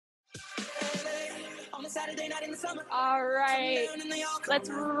All right, let's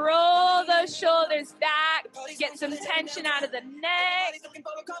roll those shoulders back, get some tension out of the neck,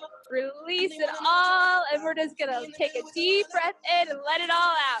 release it all, and we're just gonna take a deep breath in and let it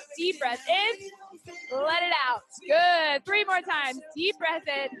all out. Deep breath in, let it out. Good, 3 more times. Deep breath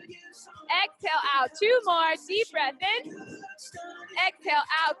in, exhale out. 2 more, deep breath in, exhale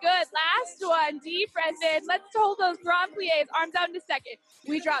out. Good, last one, deep breath in. Let's hold those grand plies, arms out in a second.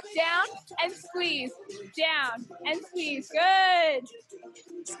 We drop down and squeeze, down and squeeze. Good.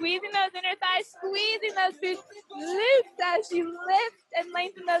 Squeezing those inner thighs, squeezing those glutes as you lift and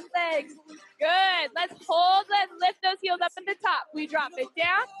lengthen those legs. Good. Let's hold and lift those heels up at the top. We drop it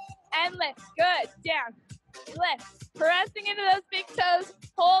down and lift. Good. Down. Lift. Pressing into those big toes,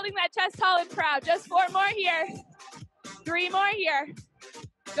 holding that chest tall and proud. Just 4 more here. 3 more here.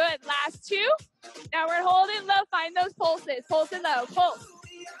 Good. Last 2. Now we're holding low. Find those pulses. Pulse and low. Pulse.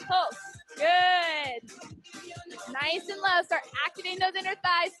 Pulse. Good. Nice and low. Start activating those inner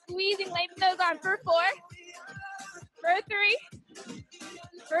thighs. Squeezing. Lengthen those arms for 4. For 3.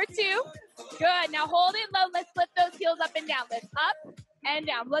 For 2. Good. Now hold it low. Let's lift those heels up and down. Lift up and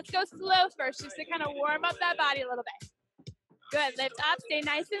down. Let's go slow first just to kind of warm up that body a little bit. Good. Lift up. Stay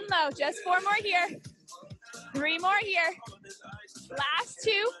nice and low. Just 4 more here. 3 more here. Last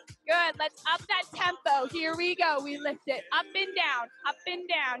 2. Good. Let's up that tempo. Here we go. We lift it up and down. Up and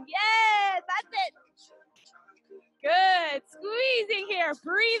down. Yes. That's it. Good. Squeezing here.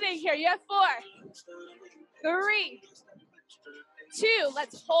 Breathing here. You have 4. 3. 2.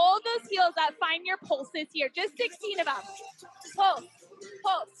 Let's hold those heels up. Find your pulses here. Just 16 of them. Pulse.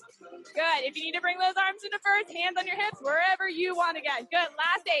 Pulse. Good. If you need to bring those arms into first, hands on your hips, wherever you want to get. Good.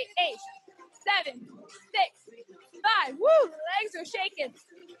 Last 8. 8. 7. 6. 5. Woo. Legs are shaking.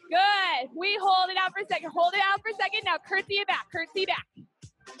 Good. We hold it out for a second. Hold it out for a second. Now curtsy it back. Curtsy back.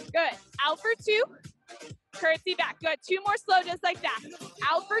 Good. Out for 2. Curtsy back. Good. 2 more slow just like that.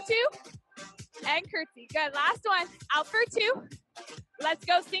 Out for 2. And curtsy. Good. Last one. Out for 2. Let's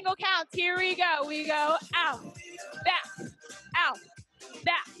go single counts. Here we go. We go out, back, out,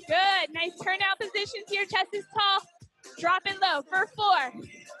 back. Good. Nice turnout positions here. Chest is tall. Drop it low for 4.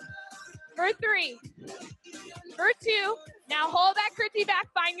 For 3. For 2. Now hold that curtsy back.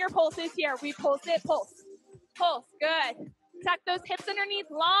 Find your pulses here. We pulse it. Pulse. Pulse. Good. Tuck those hips underneath.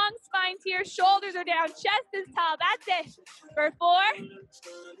 Long spines here. Shoulders are down. Chest is tall. That's it. For 4.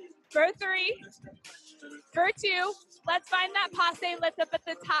 For 3. For 2. Let's find that passe lift up at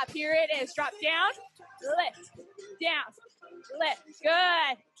the top. Here it is. Drop down. Lift. Down. Lift.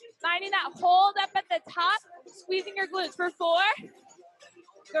 Good. Finding that hold up at the top. Squeezing your glutes for 4.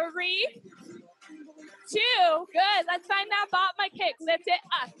 3. 2. Good. Let's find that bottom kick. Lift it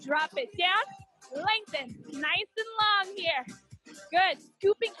up. Drop it down. Lengthen. Nice and long here. Good.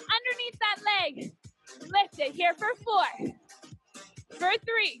 Scooping underneath that leg. Lift it here for 4. For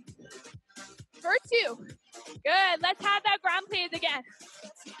 3. For 2. Good. Let's have that ground please again.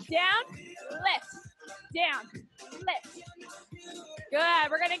 Down. Lift. Down. Lift. Good.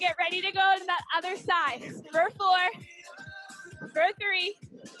 We're going to get ready to go to that other side. For 4. For 3.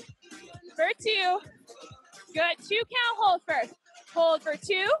 For 2. Good. 2 count hold first. Hold for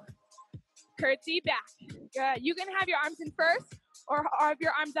 2. Curtsy back. Good. You can have your arms in first or have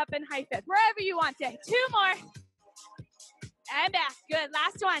your arms up in high fist. Wherever you want to. 2 more. And back. Good.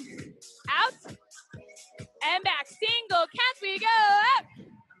 Last one. Out. And back. Single counts. We go up.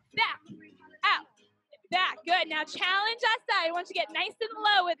 Back. Out. Back. Good. Now challenge that side. I want you to get nice and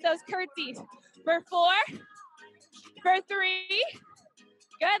low with those curtsies. For 4. For 3.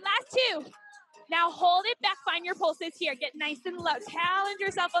 Good. Last 2. Now hold it back. Find your pulses here. Get nice and low. Challenge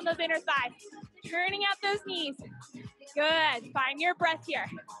yourself on those inner thighs. Turning out those knees. Good. Find your breath here.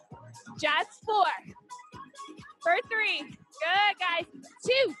 Just 4. For 3. Good, guys.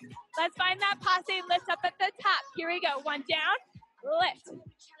 2. Let's find that passe lift up at the top. Here we go. 1 down. Lift.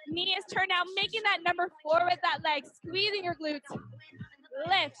 Knee is turned out. Making that number 4 with that leg. Squeezing your glutes.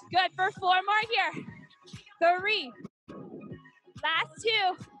 Lift. Good. For 4 more here. 3. Last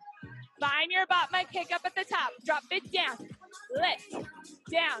 2. Find your bottom kick up at the top. Drop it down. Lift.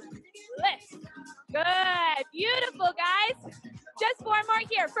 Down. Lift. Good. Beautiful, guys. Just 4 more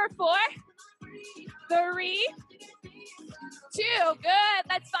here. For 4. 3. 2. Good.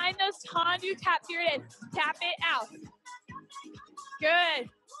 Let's find those tendu taps. Here it is. Tap it out. Good.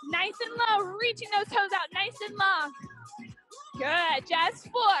 Nice and low. Reaching those toes out. Nice and long. Good. Just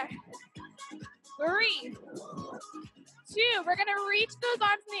 4. 3. 2. We're going to reach those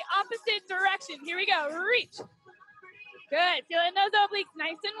arms in the opposite direction. Here we go. Reach. Good. Feeling those obliques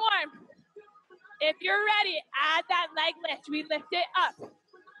nice and warm. If you're ready, add that leg lift. We lift it up.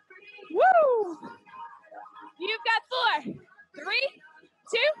 Woo!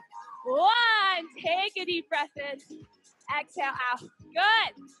 deep breath in. Exhale out.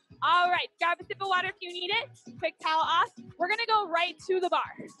 Good. All right, grab a sip of water if you need it. Quick towel off. We're gonna go right to the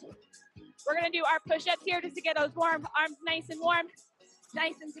bar. We're gonna do our push-ups here just to get those warm arms nice and warm,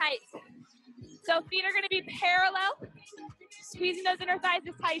 nice and tight. So feet are gonna be parallel, squeezing those inner thighs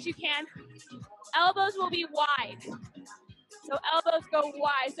as tight as you can. Elbows will be wide. So elbows go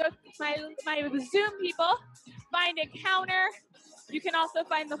wide. So if my Zoom people, find a counter. You can also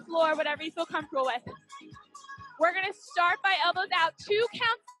find the floor, whatever you feel comfortable with. We're gonna start by elbows out, 2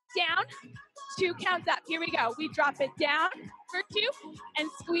 counts down, 2 counts up. Here we go. We drop it down for 2 and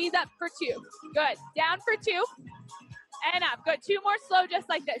squeeze up for 2. Good. Down for 2 and up. Good. 2 more slow, just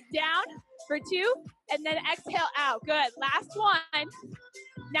like this. Down for 2 and then exhale out. Good. Last one.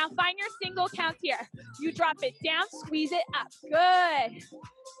 Now find your single count here. You drop it down, squeeze it up. Good.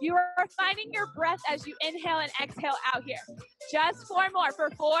 You are finding your breath as you inhale and exhale out here. Just 4 more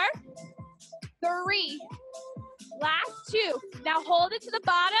for 4, 3, last 2. Now hold it to the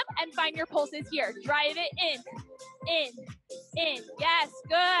bottom and find your pulses here. Drive it in. Yes,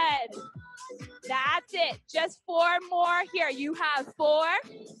 good. That's it. Just 4 more here. You have 4,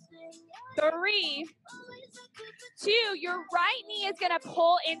 3, 2. Your right knee is going to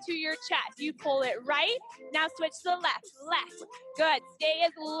pull into your chest. You pull it right. Now switch to the left. Left. Good. Stay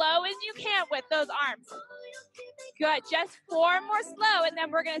as low as you can with those arms. Good. Just 4 more slow, and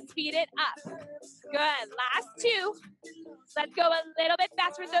then we're going to speed it up. Good. Last 2. Let's go a little bit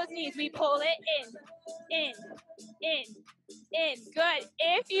faster with those knees. We pull it in. Good.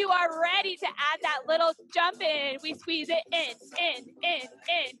 If you are ready to add that little jump in, we squeeze it in.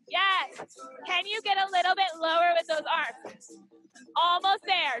 Yes. Can you get a little bit lower with those arms? Almost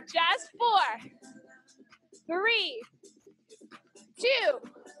there. Just 4, 3, 2.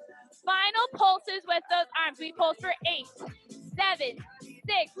 Final pulses with those arms. We pulse for 8, 7,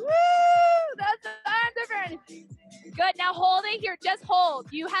 6. Woo! Those arms are burning. Good. Now hold it here. Just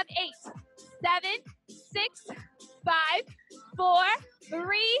hold. You have 8, 7, 6, 5, 4,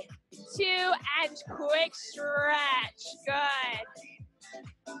 3, 2, and quick stretch. Good.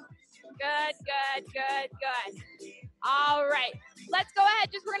 Good. All right. Let's go ahead.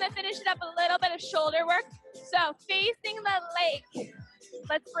 We're going to finish it up a little bit of shoulder work. So facing the leg.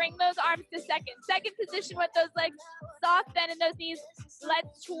 Let's bring those arms to second. Second position with those legs. Soft bend in those knees.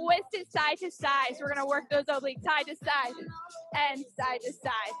 Let's twist it side to side. So we're going to work those obliques side to side and side to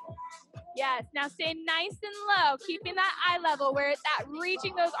side. Yes. Now stay nice and low, keeping that eye level where it's at,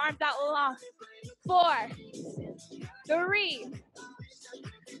 reaching those arms out long. 4, 3,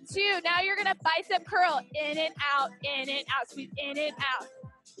 2. Now you're going to bicep curl in and out, squeeze in and out.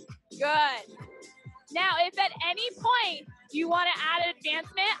 Good. Now, if at any point you want to add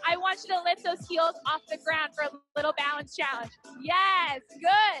advancement, I want you to lift those heels off the ground for a little balance challenge. Yes,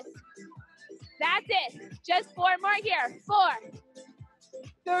 good. That's it. Just 4 more here. 4,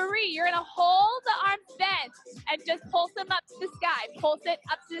 3. You're going to hold the arms bent and just pulse them up to the sky. Pulse it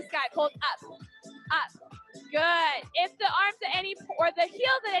up to the sky. Pulse up. Good. If the arms at any or the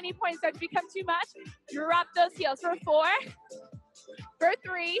heels at any point start to become too much, drop those heels for 4, for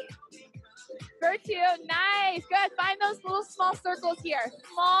 3, for 2. Nice. Good. Find those little small circles here.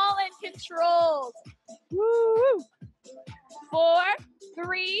 Small and controlled. Woo. 4,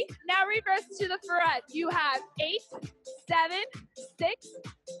 3. Now reverse to the front. You have 8, 7, 6,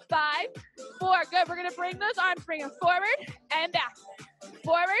 5, 4. Good. We're going to bring those arms, bring them forward and back.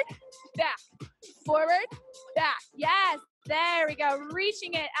 Forward, back. Forward, back. Yes. There we go.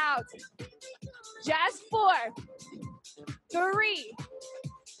 Reaching it out. Just 4, 3,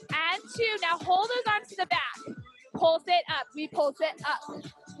 and 2. Now hold those arms to the back. Pulse it up. We pulse it up.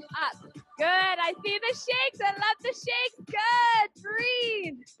 Good. I see the shakes. I love the shakes. Good.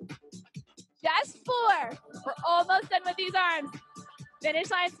 Breathe. Just 4. We're almost done with these arms. Finish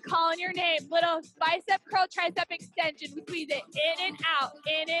line's calling your name. Little bicep curl, tricep extension. We squeeze it in and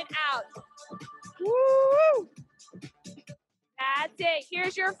out. Woo! That's it.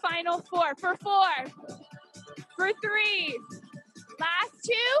 Here's your final 4. For 4. For 3. Last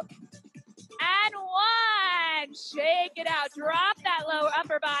 2. And 1. Shake it out. Drop that lower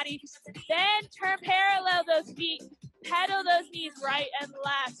upper body. Then turn parallel those feet. Pedal those knees right and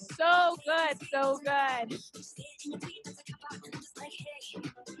left. So good.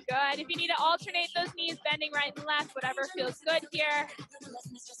 Good. If you need to alternate those knees, bending right and left, whatever feels good here.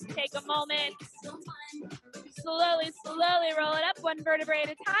 Take a moment. Slowly roll it up, 1 vertebrae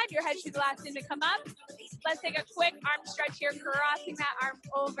at a time. Your head should be the last thing to come up. Let's take a quick arm stretch here, crossing that arm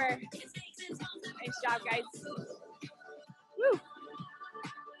over. Nice job, guys. Woo.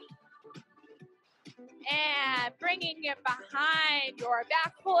 And bringing it behind your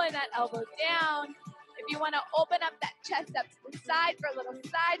back, pulling that elbow down. If you want to open up that chest up to the side for a little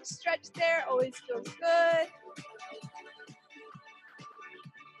side stretch there, always feels good.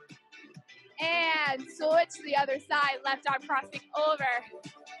 And switch to the other side, left arm crossing over.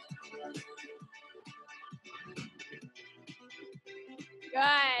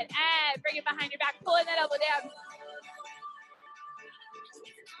 Good, and bring it behind your back, pulling that elbow down.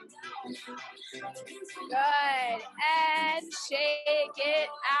 Good, and shake it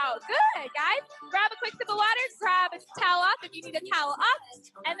out. Good, guys. Grab a quick sip of water, grab a towel off if you need a towel off,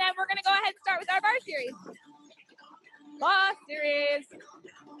 and then we're gonna go ahead and start with our bar series. Bar series.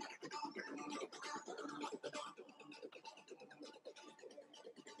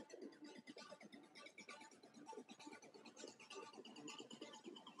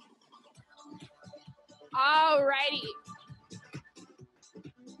 Alrighty.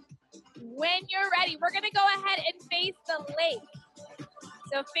 When you're ready, we're gonna go ahead and face the lake.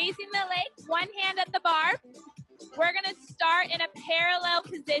 So facing the lake, one hand at the bar. We're gonna start in a parallel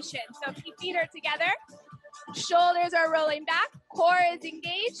position. So feet are together, shoulders are rolling back, core is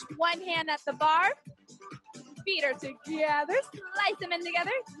engaged, one hand at the bar. Feet are together, slice them in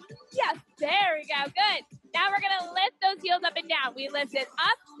together. Yes, there we go, good. Now we're gonna lift those heels up and down. We lift it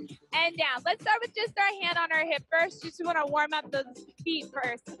up and down. Let's start with just our hand on our hip first. Just wanna warm up those feet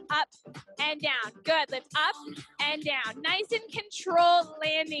first. Up and down, good. Lift up and down. Nice and controlled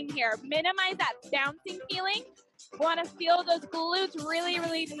landing here. Minimize that bouncing feeling. Want to feel those glutes really,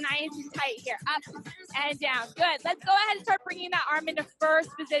 really nice and tight here. Up and down. Good. Let's go ahead and start bringing that arm into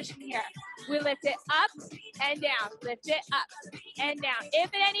first position here. We lift it up and down. Lift it up and down.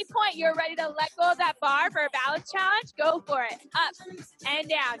 If at any point you're ready to let go of that bar for a balance challenge, go for it. Up and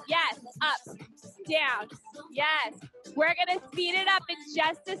down. Yes. Up, down. Yes. We're going to speed it up in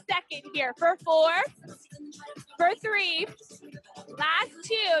just a second here. For 4, for 3, last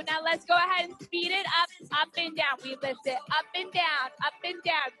 2. Now let's go ahead and speed it up and down. We lift it up and down, up and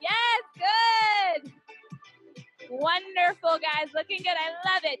down. Yes, good. Wonderful, guys. Looking good. I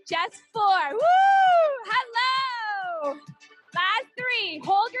love it. Just 4. Woo! Hello. Last 3.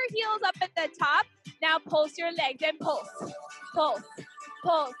 Hold your heels up at the top. Now pulse your legs and pulse, pulse,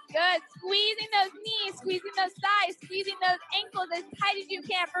 pulse. Good. Squeezing those knees, squeezing those thighs, squeezing those ankles as tight as you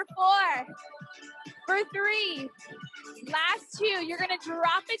can for 4. For 3. Last 2. You're going to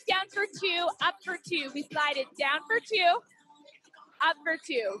drop it down for 2, up for 2. We slide it down for 2, up for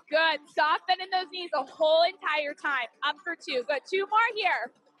 2. Good. Soft bend in those knees the whole entire time. Up for 2. Good. 2 more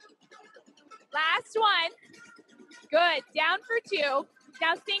here. Last 1. Good. Down for 2.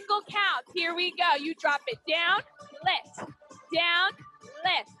 Now single counts. Here we go. You drop it down, lift, down,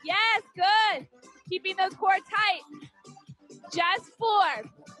 lift. Yes, good. Keeping those core tight. Just 4,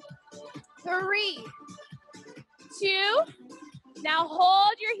 3, 2. Now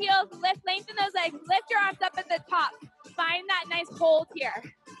hold your heels, lift, lengthen those legs, lift your arms up at the top. Find that nice hold here.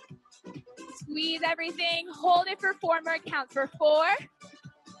 Squeeze everything, hold it for 4 more counts. For 4,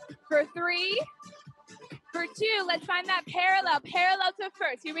 for 3, for 2. Let's find that parallel to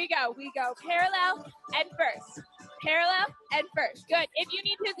first. Here we go. We go parallel and first. Parallel and first. Good. If you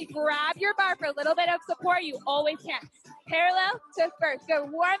need to grab your bar for a little bit of support, you always can. Parallel to first. Good.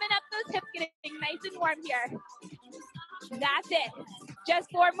 Warming up those hips, getting nice and warm here. That's it.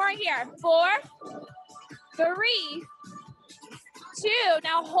 Just 4 more here. 4, 3, 2.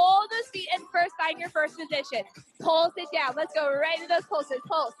 Now hold those feet and first find your first position. Pulse it down. Let's go right into those pulses.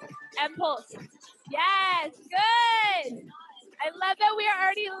 Pulse and pulse. Yes, good. I love that we are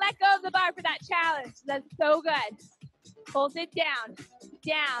already let go of the bar for that challenge. That's so good. Pulse it down,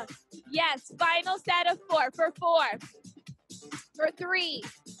 down. Yes, final set of 4. For 4, for 3,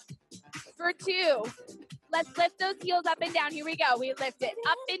 for 2. Let's lift those heels up and down. Here we go. We lift it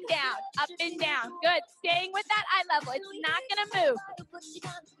up and down, up and down. Good. Staying with that eye level. It's not going to move.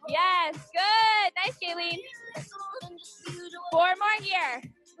 Yes, good. Nice, Kayleen. 4 more here.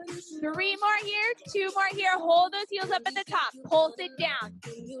 3 more here. 2 more here. Hold those heels up at the top. Pulse it down.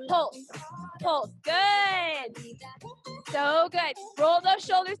 Pulse, pulse. Good. So good. Roll those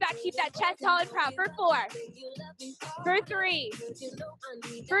shoulders back. Keep that chest tall and proud. For 4, for 3,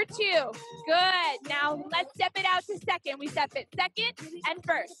 for 2. Good. Now let's step it out to second. We step it second and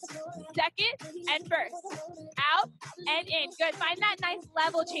first. Second and first. Out and in. Good. Find that nice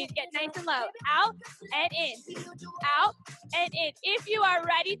level change. Get nice and low. Out and in. Out and in. If you are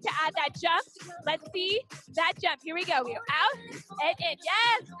ready to add that jump, let's see that jump. Here we go. We go out and in.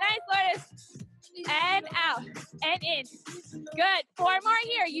 Yes. Nice, Lourdes. and out, and in. Good. 4 more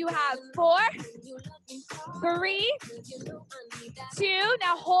here. You have 4, 3, 2.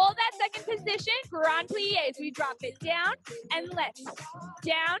 Now hold that second position. Grand pliés. We drop it down and lift.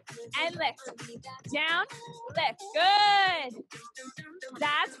 Down and lift. Down, lift. Good.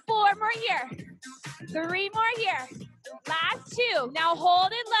 That's 4 more here. 3 more here. Last 2. Now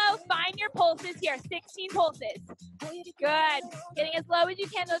hold it low. Find your pulses here. 16 pulses. Good. Getting as low as you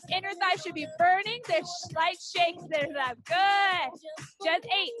can. Those inner thighs should be burning. There's slight shakes. There's that. Good. Just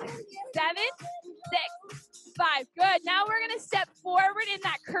 8, 7, 6, 5. Good. Now we're going to step forward in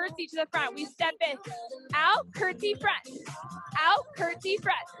that curtsy to the front. We step in. Out, curtsy front. Out, curtsy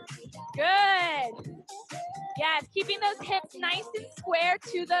front. Good. Yes, keeping those hips nice and square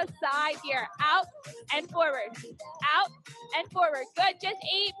to the side here. Out and forward. Out and forward. Good. Just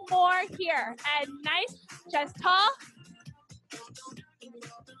 8 more here. And nice. Chest tall.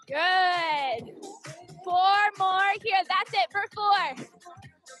 Good. 4 more here. That's it for 4.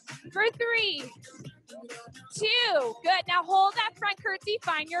 For 3. 2. Good. Now hold that front curtsy.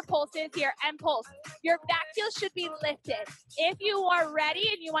 Find your pulses here and pulse. Your back heel should be lifted. If you are ready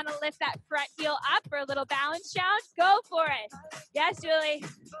and you want to lift that front heel up for a little balance challenge, go for it. Yes, Julie.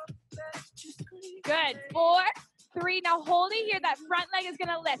 Good. 4, 3. Now hold it here. That front leg is going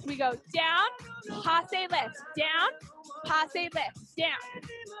to lift. We go down, passe, lift. Down, passe, lift. Down,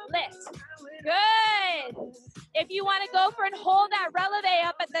 lift. Good. If you want to go for and hold that releve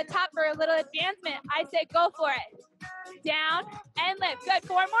up at the top for a little advancement, I say go for it. Down and lift. Good.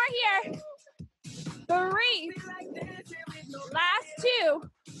 4 more here. 3. Last 2.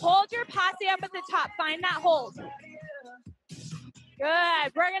 Hold your passe up at the top. Find that hold.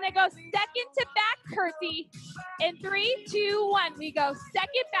 Good. We're going to go second to back curtsy. In 3, 2, 1. We go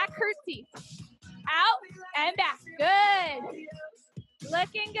second back curtsy. Out and back. Good.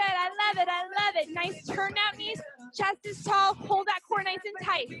 Looking good. I love it. I love it. Nice turn out knees. Chest is tall. Hold that core nice and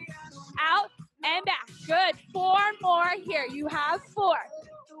tight. Out and back. Good. 4 more here. You have 4.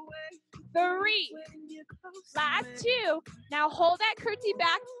 3. Last 2. Now hold that curtsy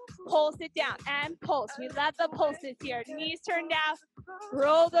back. Pulse it down and pulse. We love the pulses here. Knees turned down.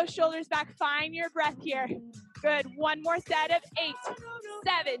 Roll those shoulders back. Find your breath here. Good. 1 more set of 8,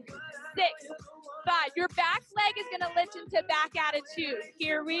 7, 6, 5. Your back leg is going to lift into back attitude.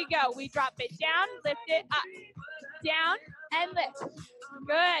 Here we go. We drop it down, lift it up. Down and lift.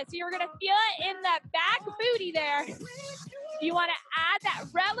 Good. So you're going to feel it in that back booty there. You want to add that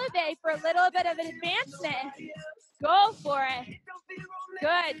releve for a little bit of an advancement. Go for it.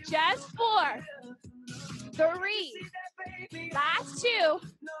 Good. Just 4, 3. Last 2.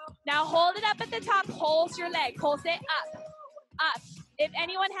 Now hold it up at the top. Pulse your leg. Pulse it up. Up. If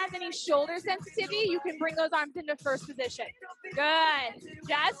anyone has any shoulder sensitivity, you can bring those arms into first position. Good.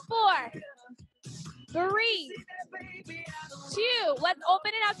 Just 4, 3, 2. Let's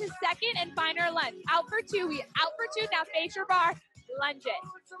open it out to second and find our lunge. Out for 2. We out for 2. Now face your bar. Lunge it.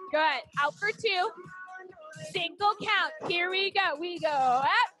 Good. Out for 2. Single count. Here we go. We go up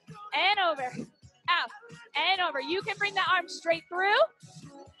and over. Out and over. You can bring the arm straight through,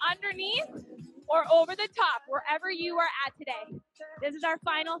 underneath, or over the top, wherever you are at today. This is our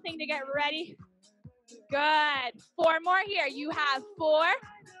final thing to get ready. Good. 4 more here. You have 4,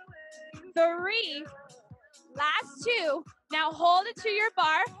 3. Last 2. Now hold it to your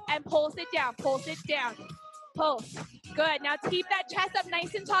bar and pulse it down. Pulse it down. Pulse. Good. Now keep that chest up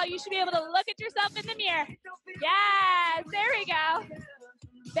nice and tall. You should be able to look at yourself in the mirror. Yes. There we go.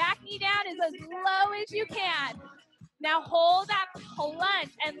 Back knee down is as low as you can. Now hold that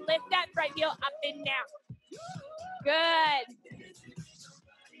lunge and lift that front heel up and down. Good.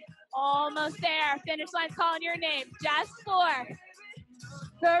 Almost there. Finish line's calling your name. Just 4,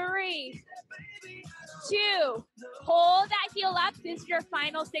 3, 2. Hold that heel up. This is your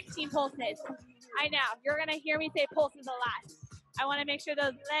final 16 pulses. I know. You're going to hear me say pulses a lot. I want to make sure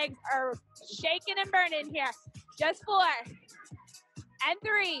those legs are shaking and burning here. Just 4, and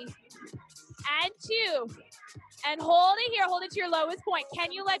 3, and 2. And hold it here. Hold it to your lowest point.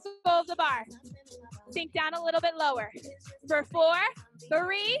 Can you let go of the bar? Sink down a little bit lower. For 4,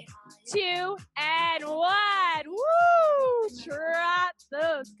 3, 2, and 1. Woo! Trot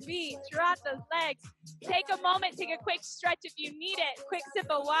those feet. Trot those legs. Take a moment. Take a quick stretch if you need it. Quick sip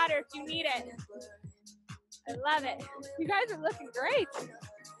of water if you need it. I love it. You guys are looking great.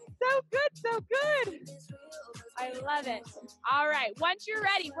 So good, so good. I love it. All right, once you're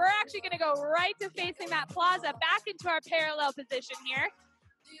ready, we're actually going to go right to facing that plaza, back into our parallel position here.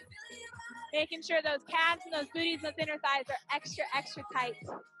 Making sure those calves and those booties and those inner thighs are extra, extra tight,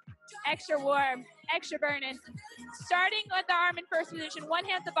 extra warm, extra burning. Starting with the arm in first position, one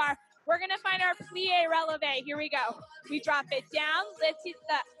hand to the bar, We're gonna find our plie releve. Here we go. We drop it down, lift it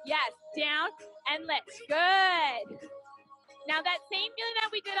up. Yes, down and lift. Good. Now that same feeling that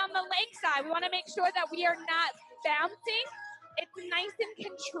we did on the leg side, we wanna make sure that we are not bouncing. It's nice and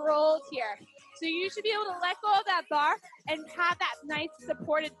controlled here. So you should be able to let go of that bar and have that nice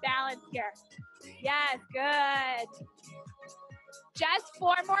supported balance here. Yes, good. Just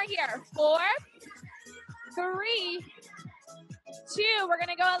 4 more here. 4, 3, 2. We're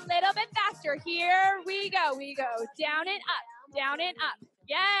gonna go a little bit faster. Here we go. We go down and up, down and up.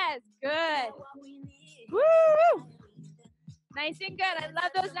 Yes, good. Woo! Nice and good. I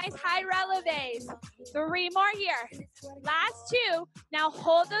love those nice high releves. 3 more here. Last 2. Now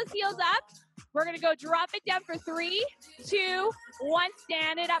hold those heels up. We're gonna go drop it down for 3, 2, 1.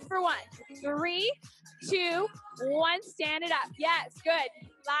 Stand it up for 1. 3, 2, 1. Stand it up. Yes, good.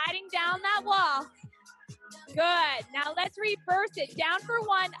 Sliding down that wall. Good. Now let's reverse it. Down for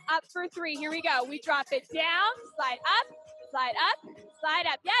 1, up for 3. Here we go. We drop it down, slide up, slide up, slide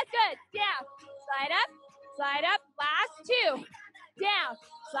up. Yes, good. Down, slide up, slide up. Last 2. Down,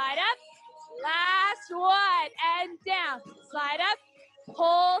 slide up. Last 1 and down. Slide up.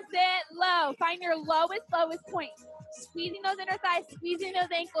 Pulse it low. Find your lowest point. Squeezing those inner thighs, squeezing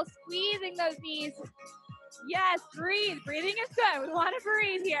those ankles, squeezing those knees. Yes, breathe. Breathing is good. We want to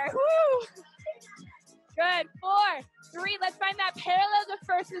breathe here. Woo! Good. 4, 3. Let's find that parallel to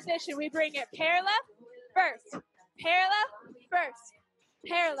first position. We bring it parallel, first, parallel, first,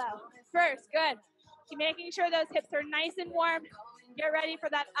 parallel, first. Good. Keep making sure those hips are nice and warm. Get ready for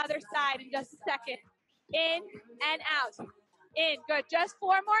that other side in just a second. In and out. In. Good. Just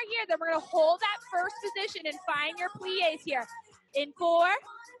 4 more here. Then we're going to hold that first position and find your plies here. In 4,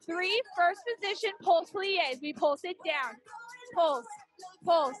 3, first position, pulse plies. We pulse it down. Pulse.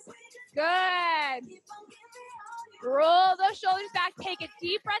 Pulse. Good. Roll those shoulders back. Take a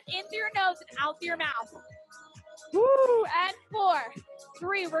deep breath in through your nose and out through your mouth. Woo. And 4,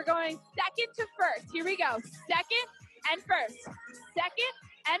 3. We're going second to first. Here we go. Second and first. Second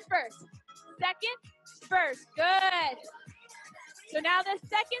and first. Second, first. Good. So now the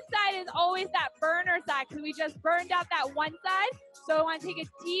second side is always that burner side because we just burned out that one side. So I want to take a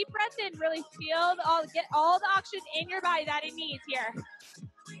deep breath in, really feel get all the oxygen in your body that it needs here.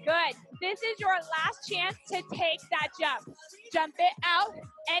 Good. This is your last chance to take that jump. Jump it out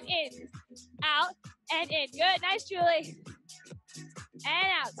and in. Out and in. Good. Nice, Julie. And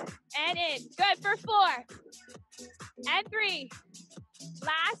out and in. Good for 4 and 3.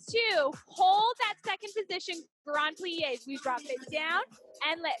 Last 2. Hold that second position. Grand plies. We drop it down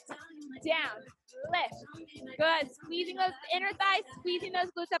and lift. Down. Lift. Good. Squeezing those inner thighs. Squeezing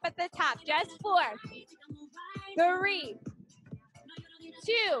those glutes up at the top. Just 4. 3.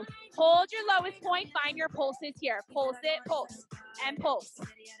 2. Hold your lowest point. Find your pulses here. Pulse it. Pulse. And pulse.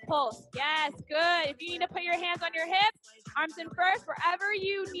 Pulse. Yes. Good. If you need to put your hands on your hips, arms in first, wherever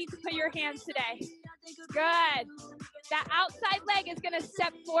you need to put your hands today. Good. That outside leg is going to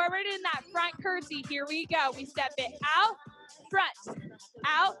step forward in that front curtsy. Here we go. We step it out, front,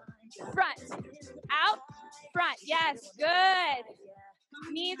 out, front, out, front. Yes,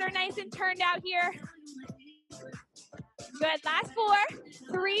 good. Knees are nice and turned out here. Good. Last 4,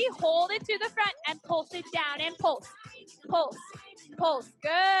 3. Hold it to the front and pulse it down and pulse, pulse, pulse.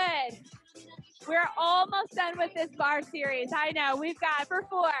 Good. We're almost done with this bar series. I know. We've got for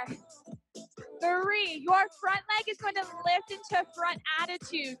 4, 3. Your front leg is going to lift into front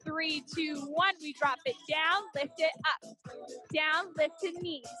attitude. 3, 2, 1. We drop it down, lift it up. Down, lift to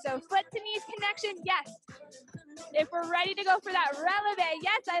knee. So foot to knees connection, yes. If we're ready to go for that releve,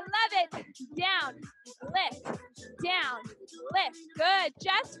 yes, I love it. Down, lift, down, lift. Good.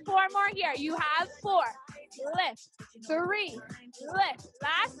 Just 4 more here. You have 4. Lift. 3. Lift.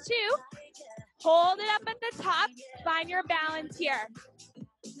 Last 2. Hold it up at the top. Find your balance here.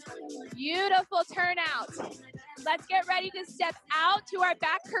 Beautiful turnout. Let's get ready to step out to our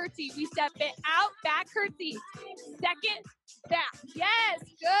back curtsy. We step it out, back curtsy. Second, back. Yes,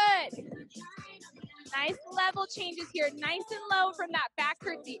 good. Nice level changes here. Nice and low from that back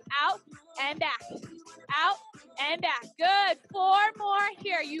curtsy. Out and back. Out and back. Good. 4 more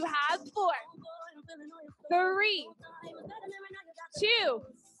here. You have 4. 3, 2.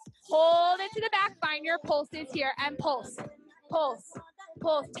 Hold it to the back. Find your pulses here and pulse. Pulse.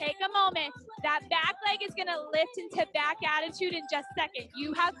 Pulse. Take a moment. That back leg is going to lift into back attitude in just a second.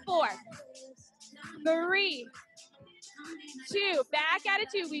 You have 4. 3, 2. Back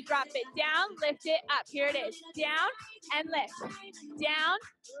attitude. We drop it down, lift it up. Here it is. Down and lift. Down,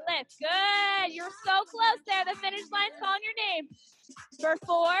 lift. Good. You're so close there. The finish line's calling your name. For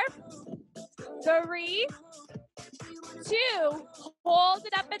 4, 3, 2. Hold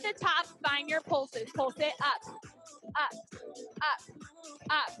it up at the top. Find your pulses. Pulse it up, up, up,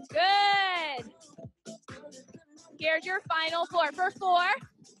 up. Good. Here's your final floor for 4,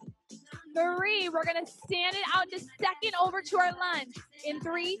 3. We're going to stand it out just second over to our lunge. In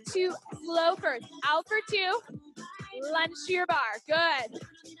 3, 2, slow first. Out for 2. Lunge to your bar. Good.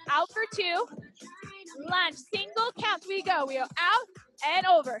 Out for 2. Lunge. Single counts. We go out and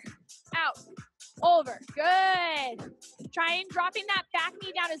over. Out. Over. Good. Try and dropping that back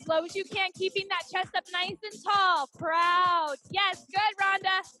knee down as low as you can, keeping that chest up nice and tall. Proud. Yes. Good,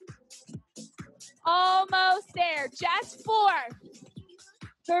 Rhonda. Almost there. Just 4,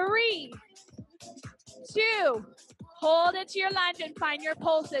 3, 2. Hold it to your lunge and find your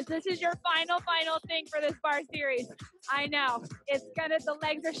pulses. This is your final thing for this bar series. I know. It's gonna, the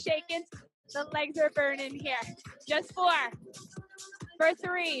legs are shaking. The legs are burning here. Just 4. For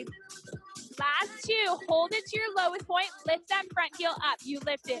 3. Last 2. Hold it to your lowest point. Lift that front heel up. You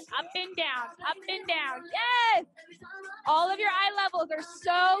lift it up and down, up and down. Yes! All of your eye levels are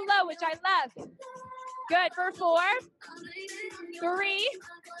so low, which I love. Good. For 4, 3,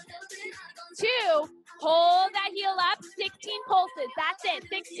 2. Hold that heel up. 16 pulses. That's it.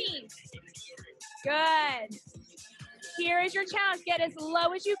 16. Good. Here is your challenge. Get as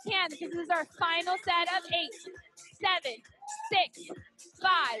low as you can because this is our final set of 8, 7, 6,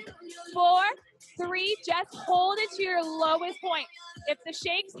 5, 4, 3. Just hold it to your lowest point. If the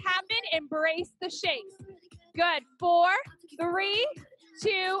shakes happen, embrace the shakes. Good. 4, 3,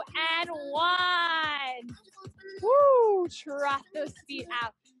 2, and 1. Woo! Trot those feet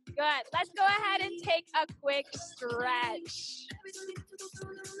out. Good. Let's go ahead and take a quick stretch.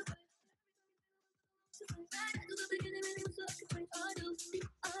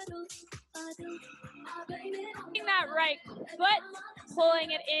 Taking that right foot,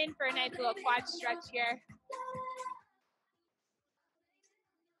 pulling it in for a nice little quad stretch here.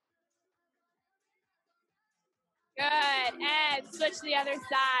 Good. And switch to the other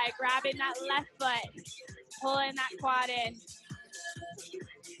side, grabbing that left foot, pulling that quad in.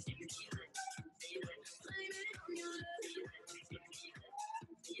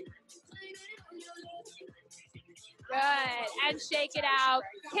 Good. And shake it out.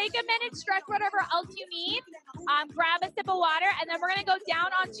 Take a minute, stretch whatever else you need. Grab a sip of water, and then we're going to go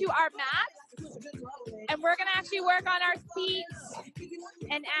down onto our mat. And we're going to actually work on our feet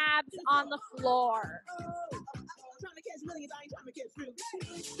and abs on the floor.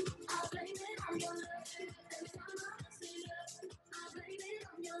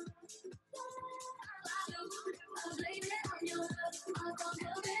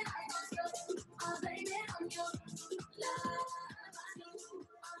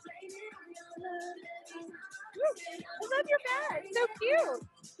 I love your bag. So cute.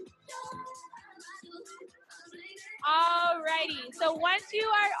 Alrighty, so once you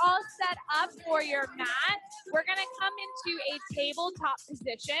are all set up for your mat, we're gonna come into a tabletop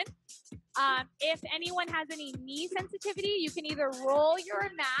position. If anyone has any knee sensitivity, you can either roll your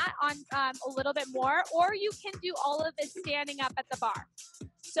mat on a little bit more, or you can do all of this standing up at the bar.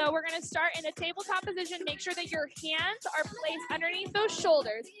 So we're gonna start in a tabletop position. Make sure that your hands are placed underneath those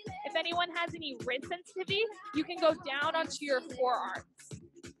shoulders. If anyone has any wrist sensitivity, you can go down onto your forearms.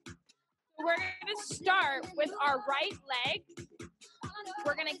 We're gonna start with our right leg.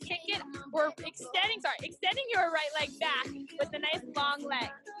 We're gonna kick it, we're extending your right leg back with a nice long leg.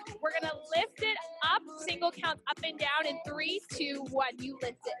 We're gonna lift it up, single counts up and down in 3, 2, 1. You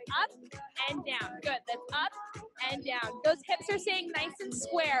lift it up and down. Good, that's up and down. Those hips are staying nice and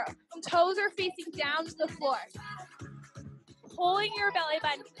square. Toes are facing down to the floor. Pulling your belly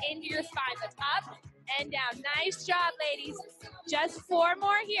button into your spine. That's up and down. Nice job, ladies. Just 4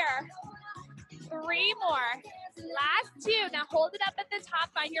 more here. 3 more. Last 2. Now hold it up at the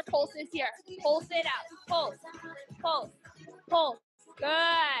top. Find your pulses here. Pulse it out. Pulse, pulse, pulse.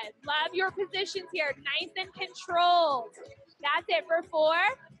 Good. Love your positions here. Nice and controlled. That's it for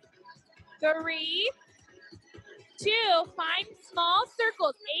 4, 3, 2. Find small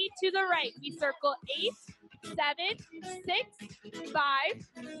circles. 8 to the right. We circle 8, 7, 6,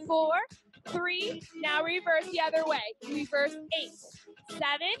 5, 4, 3. Now reverse the other way. Reverse 8, 7,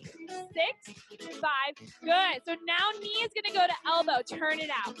 6, 5. Good. So now knee is going to go to elbow. Turn it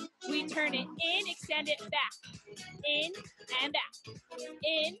out. We turn it in, extend it back. In and back.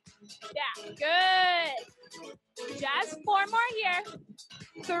 In, back. Good. Just 4 more here.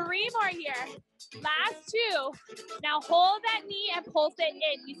 3 more here. Last 2. Now hold that knee and pulse it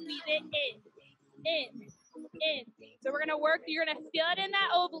in. You squeeze it in. So we're going to work, you're going to feel it in that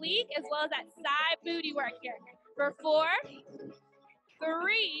oblique as well as that side booty work here. For 4,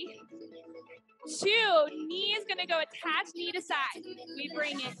 3, 2, knee is gonna go attached knee to side. We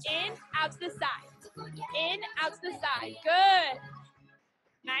bring it in, out to the side. In, out to the side. Good.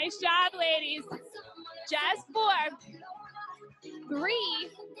 Nice job, ladies. Just 4, 3,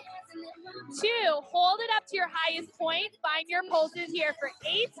 2, hold it up to your highest point. Find your pulses here for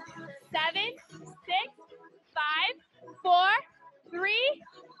 8, 7, 6, 5, 4, 3,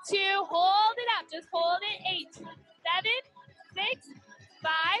 2, hold it up. Just hold it. 8, 7, 6,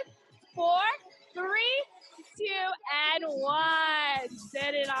 5, 4, 3, 2, and 1.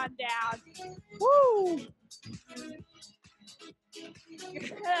 Sit it on down. Woo!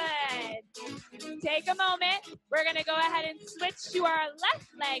 Good. Take a moment. We're going to go ahead and switch to our left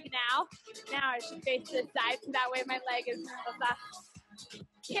leg now. Now I should face this side so that way my leg is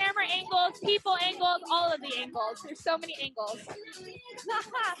camera angles, people angles, all of the angles. There's so many angles.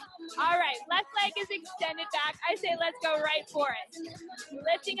 All right, left leg is extended back. I say let's go right for it.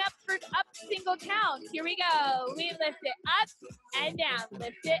 Lifting up for up single count. Here we go. We lift it up and down.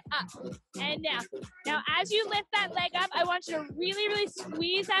 Lift it up and down. Now, as you lift that leg up, I want you to really, really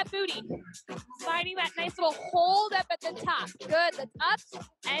squeeze that booty. Finding that nice little hold up at the top. Good. That's up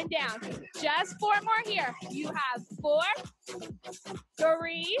and down. Just 4 more here. You have 4,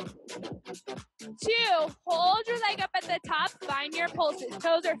 3, 2. Hold your leg up at the top. Find your pulses.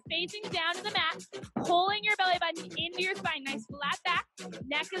 Toes are facing down to the mat. Pulling your belly button into your spine. Nice flat back.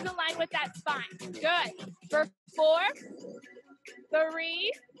 Neck is aligned with that spine. Good. For 4,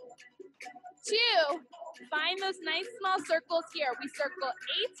 3, 2. Find those nice small circles here. We circle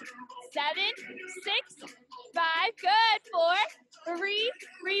 8, 7, 6, 5. Good. 4, 3.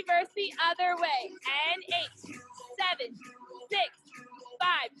 Reverse the other way. And 8, 7, 6,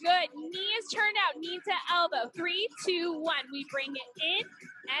 5. Good. Knee is turned out. Knee to elbow. 3, 2, 1. We bring it in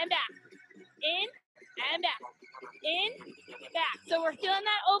and back. In and back. In, back. So we're feeling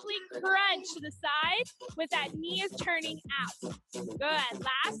that oblique crunch to the side with that knee is turning out. Good.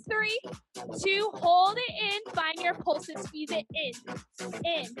 Last 3, 2. Hold it in. Find your pulses. Squeeze it in.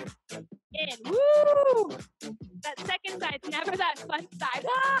 In. Woo! That second side's never that fun side.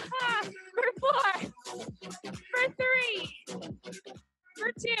 For 4. For 3. For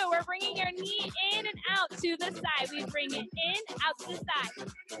 2, we're bringing your knee in and out to the side. We bring it in, out to the side.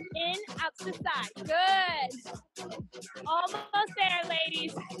 In, out to the side. Good. Almost there,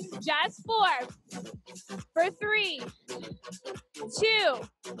 ladies. Just 4. For 3, 2.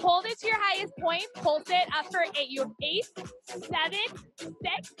 Hold it to your highest point. Pulse it up for 8. You have 8, 7,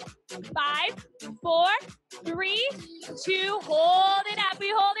 6, 5, 4, 3, 2. Hold it up.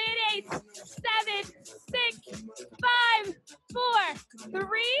 We hold it 8, 7, 6, 5, 4,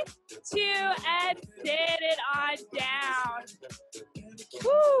 3, 2, and sit it on down.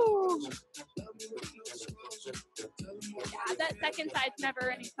 Woo! Yeah, that second side's never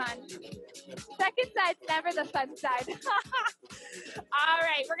any fun. Second side's never the fun side. All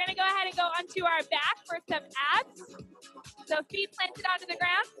right, we're gonna go ahead and go onto our back for some abs. So feet planted onto the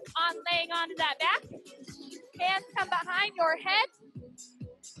ground, laying onto that back. Hands come behind your head.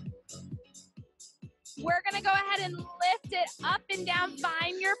 We're gonna go ahead and lift it up and down.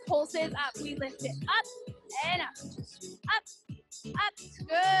 Find your pulses up. We lift it up and up, up.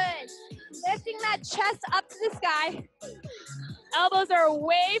 Good. Lifting that chest up to the sky. Elbows are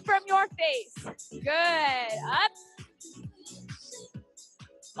away from your face. Good. Up.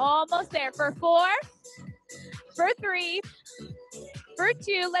 Almost there. For 4. For 3. For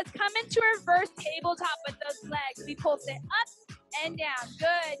 2. Let's come into reverse tabletop with those legs. We pulse it up and down.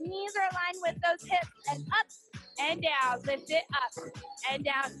 Good. Knees are aligned with those hips and up and down. Lift it up and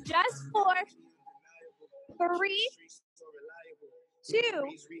down. Just 4, 3, 2.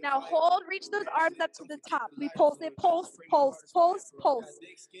 Now hold, reach those arms up to the top. We pulse it, pulse, pulse, pulse, pulse.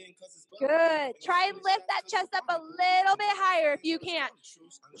 Good. Try and lift that chest up a little bit higher if you can.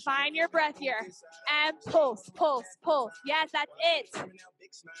 Find your breath here. And pulse, pulse, pulse. Yes, that's it.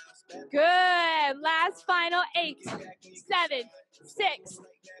 Good. Last final 8, 7, 6,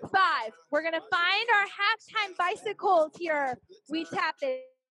 5. We're going to find our halftime bicycles here. We tap it.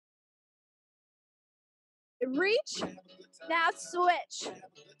 Reach. Now switch.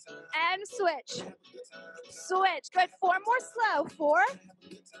 And switch. Switch. Good. 4 more slow. 4,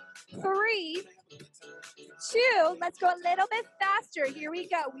 3, 2. Let's go a little bit faster. Here we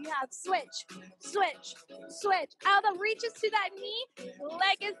go. We have switch, switch, switch. Elbow reaches to that knee.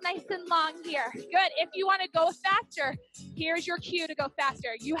 Leg is nice and long here. Good. If you want to go faster, here's your cue to go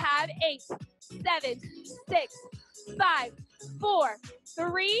faster. You have 8, 7, 6, 5, 4,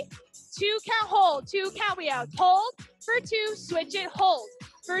 3, 2. Count, hold. 2 count. We out. Hold for 2. Switch it. Hold.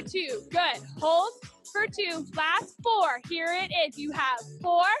 for 2. Good. Hold for 2. Last 4. Here it is. You have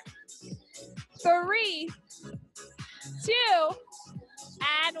 4, 3, 2,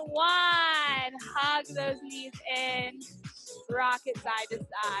 and 1. Hug those knees in. Rock it side to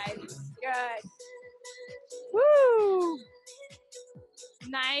side. Good. Woo!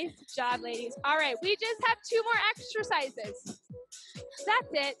 Nice job, ladies. All right, we just have 2 more exercises.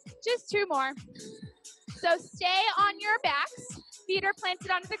 That's it. Just 2 more. So stay on your backs. Feet are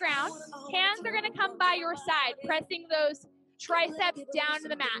planted onto the ground. Hands are going to come by your side, pressing those triceps down to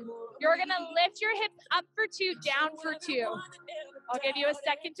the mat. You're going to lift your hips up for 2, down for 2. I'll give you a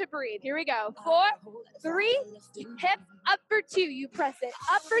second to breathe. Here we go. 4, 3, hips up for 2. You press it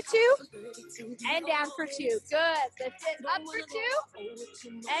up for 2 and down for 2. Good. Lift it up for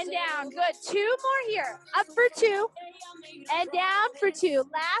 2 and down. Good. 2 more here. Up for 2 and down for 2.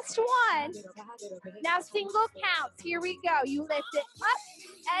 Last one. Now single counts. Here we go. You lift it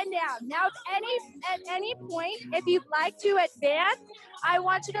up and down. Now at any point, if you'd like to advance, I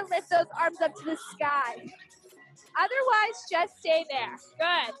want you to lift those arms up to the sky. Otherwise, just stay there.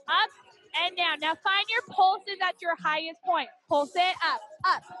 Good. Up and down. Now find your pulses at your highest point. Pulse it up,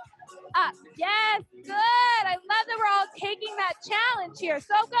 up, up. Yes, good. I love that we're all taking that challenge here.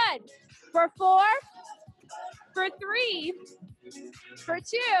 So good. For 4, for 3, for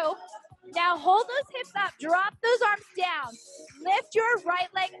 2. Now hold those hips up. Drop those arms down. Lift your right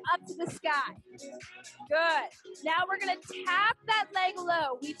leg up to the sky. Good. Now we're going to tap that leg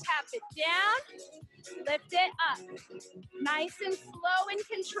low. We tap it down. Lift it up. Nice and slow and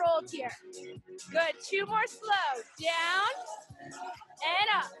controlled here. Good. 2 more slow. Down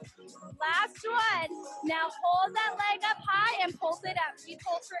and up. Last one. Now hold that leg up high and pulse it up. We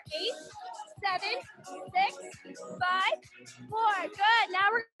pulse for 8, 7, 6, 5, 4. Good. Now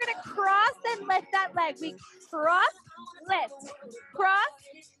we're going to cross and lift that leg. We cross, lift, cross,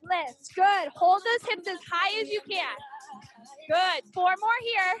 lift. Good. Hold those hips as high as you can. Good. 4 more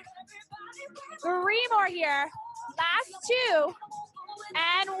here. 3 more here. Last 2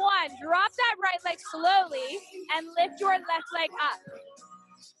 and 1. Drop that right leg slowly and lift your left leg up.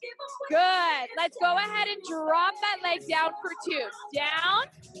 Good. Let's go ahead and drop that leg down for 2. Down,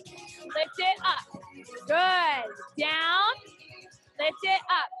 lift it up. Good. Down, lift it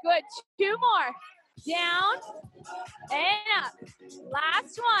up. Good. 2 more. Down and up.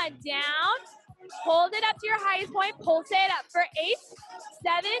 Last one. Down. Hold it up to your highest point. Pulse it up for 8,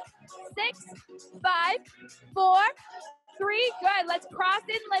 7, 6, 5, 4, 3. Good. Let's cross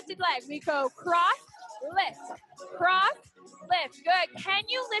in lifted leg. We go cross, lift, cross, lift. Good. Can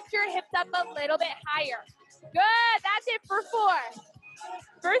you lift your hips up a little bit higher? Good. That's it for 4,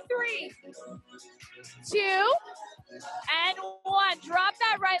 for 3, 2, and 1. Drop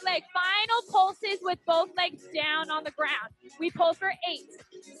that right leg. Final pulses with both legs down on the ground. We pulse for 8,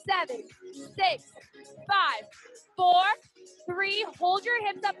 7, 6, 5, 4, 3. Hold your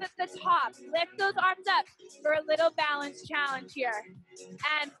hips up at the top. Lift those arms up for a little balance challenge here.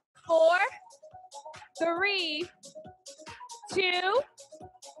 And 4, 3, 2,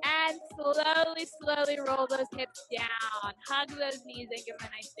 and slowly roll those hips down. Hug those knees and give them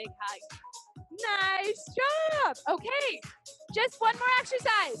a nice big hug. Nice job. Okay, just one more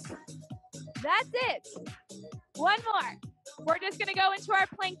exercise. That's it. One more. We're just gonna go into our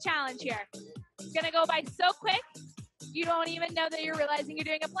plank challenge here. It's gonna go by so quick, you don't even know that you're realizing you're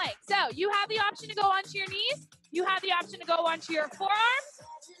doing a plank. So you have the option to go onto your knees. You have the option to go onto your forearms.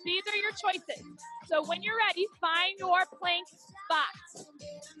 These are your choices. So when you're ready, find your plank spot.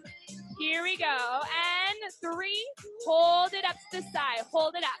 Here we go. And 3, hold it up to the side.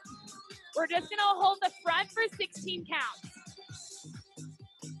 Hold it up. We're just going to hold the front for 16 counts.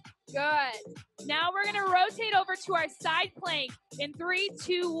 Good. Now we're going to rotate over to our side plank in 3,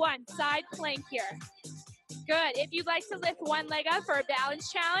 2, 1. Side plank here. Good. If you'd like to lift one leg up for a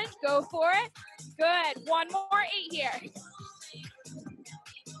balance challenge, go for it. Good. One more 8 here.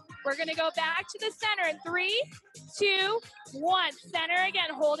 We're going to go back to the center in 3, 2, 1. Center again.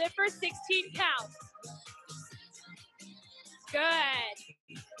 Hold it for 16 counts.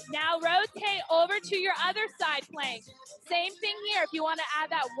 Good. Now rotate over to your other side plank. Same thing here. If you want to add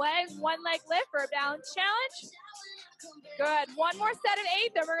that one leg lift for a balance challenge. Good. One more set of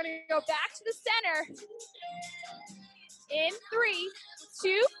 8. Then we're going to go back to the center. In 3,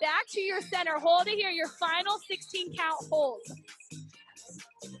 2, back to your center. Hold it here. Your final 16 count hold.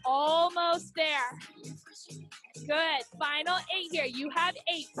 Almost there. Good. Final 8 here. You have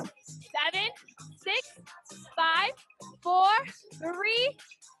 8, 7, 6, 5, 4, 3,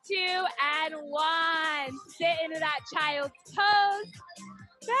 2, and 1. Sit into that child's pose.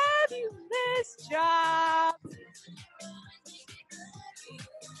 Fabulous job.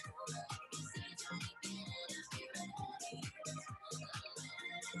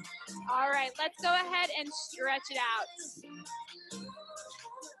 All right, let's go ahead and stretch it out.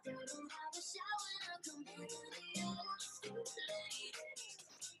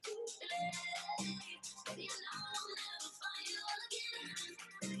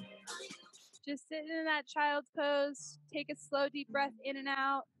 Just sitting in that child's pose. Take a slow, deep breath in and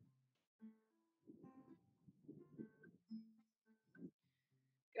out.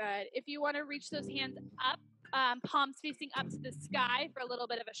 Good. If you want to reach those hands up, palms facing up to the sky for a little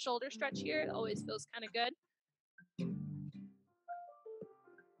bit of a shoulder stretch here. It always feels kind of good.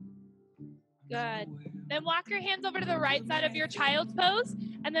 Good. Then walk your hands over to the right side of your child's pose,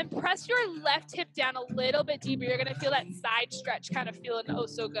 and then press your left hip down a little bit deeper. You're going to feel that side stretch kind of feeling oh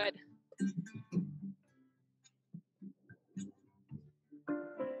so good.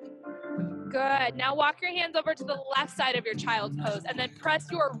 Good. Now walk your hands over to the left side of your child's pose, and then press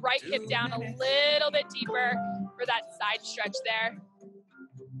your right hip down a little bit deeper for that side stretch there.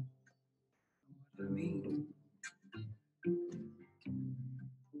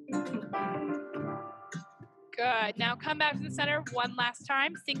 Good. Now come back to the center one last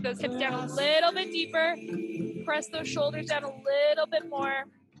time. Sink those hips down a little bit deeper. Press those shoulders down a little bit more.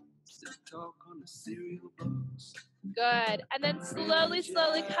 Good. And then slowly,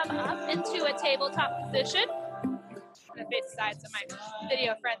 slowly come up into a tabletop position. I'm going to face the side so my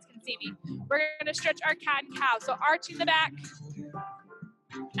video friends can see me. We're going to stretch our cat and cow. So arching the back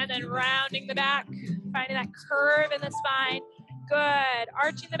and then rounding the back, finding that curve in the spine. Good.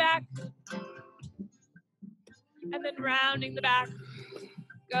 Arching the back and then rounding the back.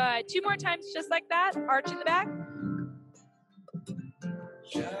 Good. 2 more times just like that. Arching the back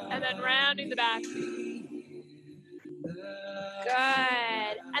and then rounding the back.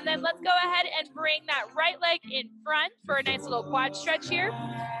 Good. And then let's go ahead and bring that right leg in front for a nice little quad stretch here.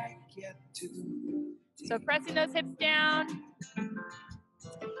 So pressing those hips down.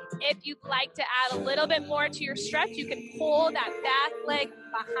 If you'd like to add a little bit more to your stretch, you can pull that back leg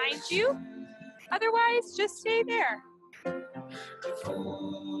behind you. Otherwise, just stay there.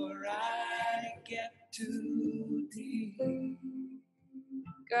 Before I get too deep.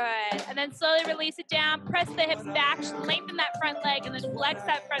 Good. And then slowly release it down. Press the hips back, lengthen that front leg, and then flex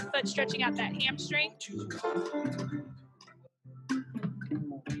that front foot, stretching out that hamstring.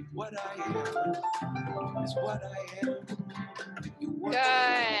 What I am is what I am.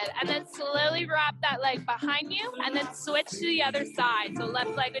 Good. And then slowly wrap that leg behind you, and then switch to the other side. So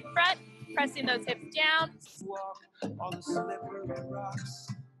left leg in front, pressing those hips down.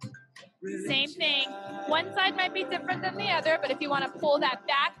 Same thing. One side might be different than the other, but if you want to pull that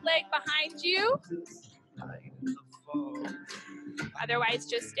back leg behind you, otherwise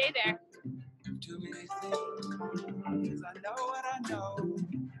just stay there.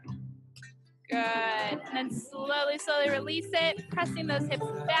 Good. And then slowly, slowly release it, pressing those hips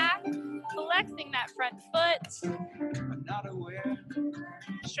back, flexing that front foot,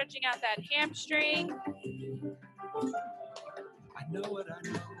 stretching out that hamstring. I know what I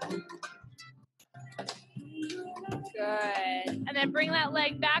know. Good. And then bring that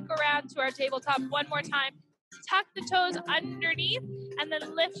leg back around to our tabletop one more time. Tuck the toes underneath, and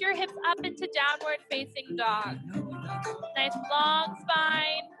then lift your hips up into downward facing dog. Nice long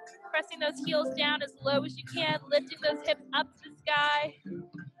spine. Pressing those heels down as low as you can, lifting those hips up to the sky.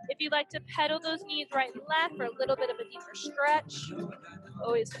 If you'd like to pedal those knees right and left for a little bit of a deeper stretch,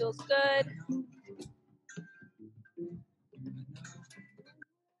 always feels good.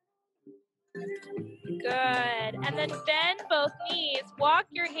 Good. And then bend both knees. Walk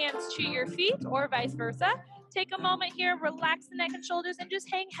your hands to your feet or vice versa. Take a moment here, relax the neck and shoulders, and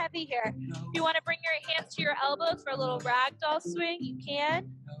just hang heavy here. If you want to bring your hands to your elbows for a little ragdoll swing, you can.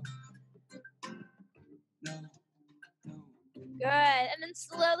 Good. And then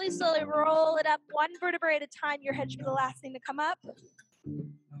slowly, slowly roll it up one vertebrae at a time. Your head should be the last thing to come up.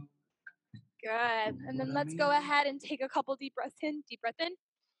 Good. And then let's go ahead and take a couple deep breaths in. Deep breath in.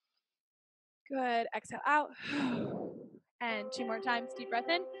 Good. Exhale out. And 2 more times. Deep breath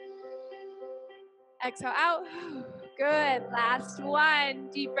in. Exhale out. Good. Last one.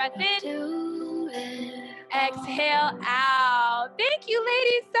 Deep breath in. Exhale out. Thank you,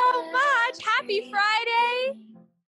 ladies, so much. Happy Friday.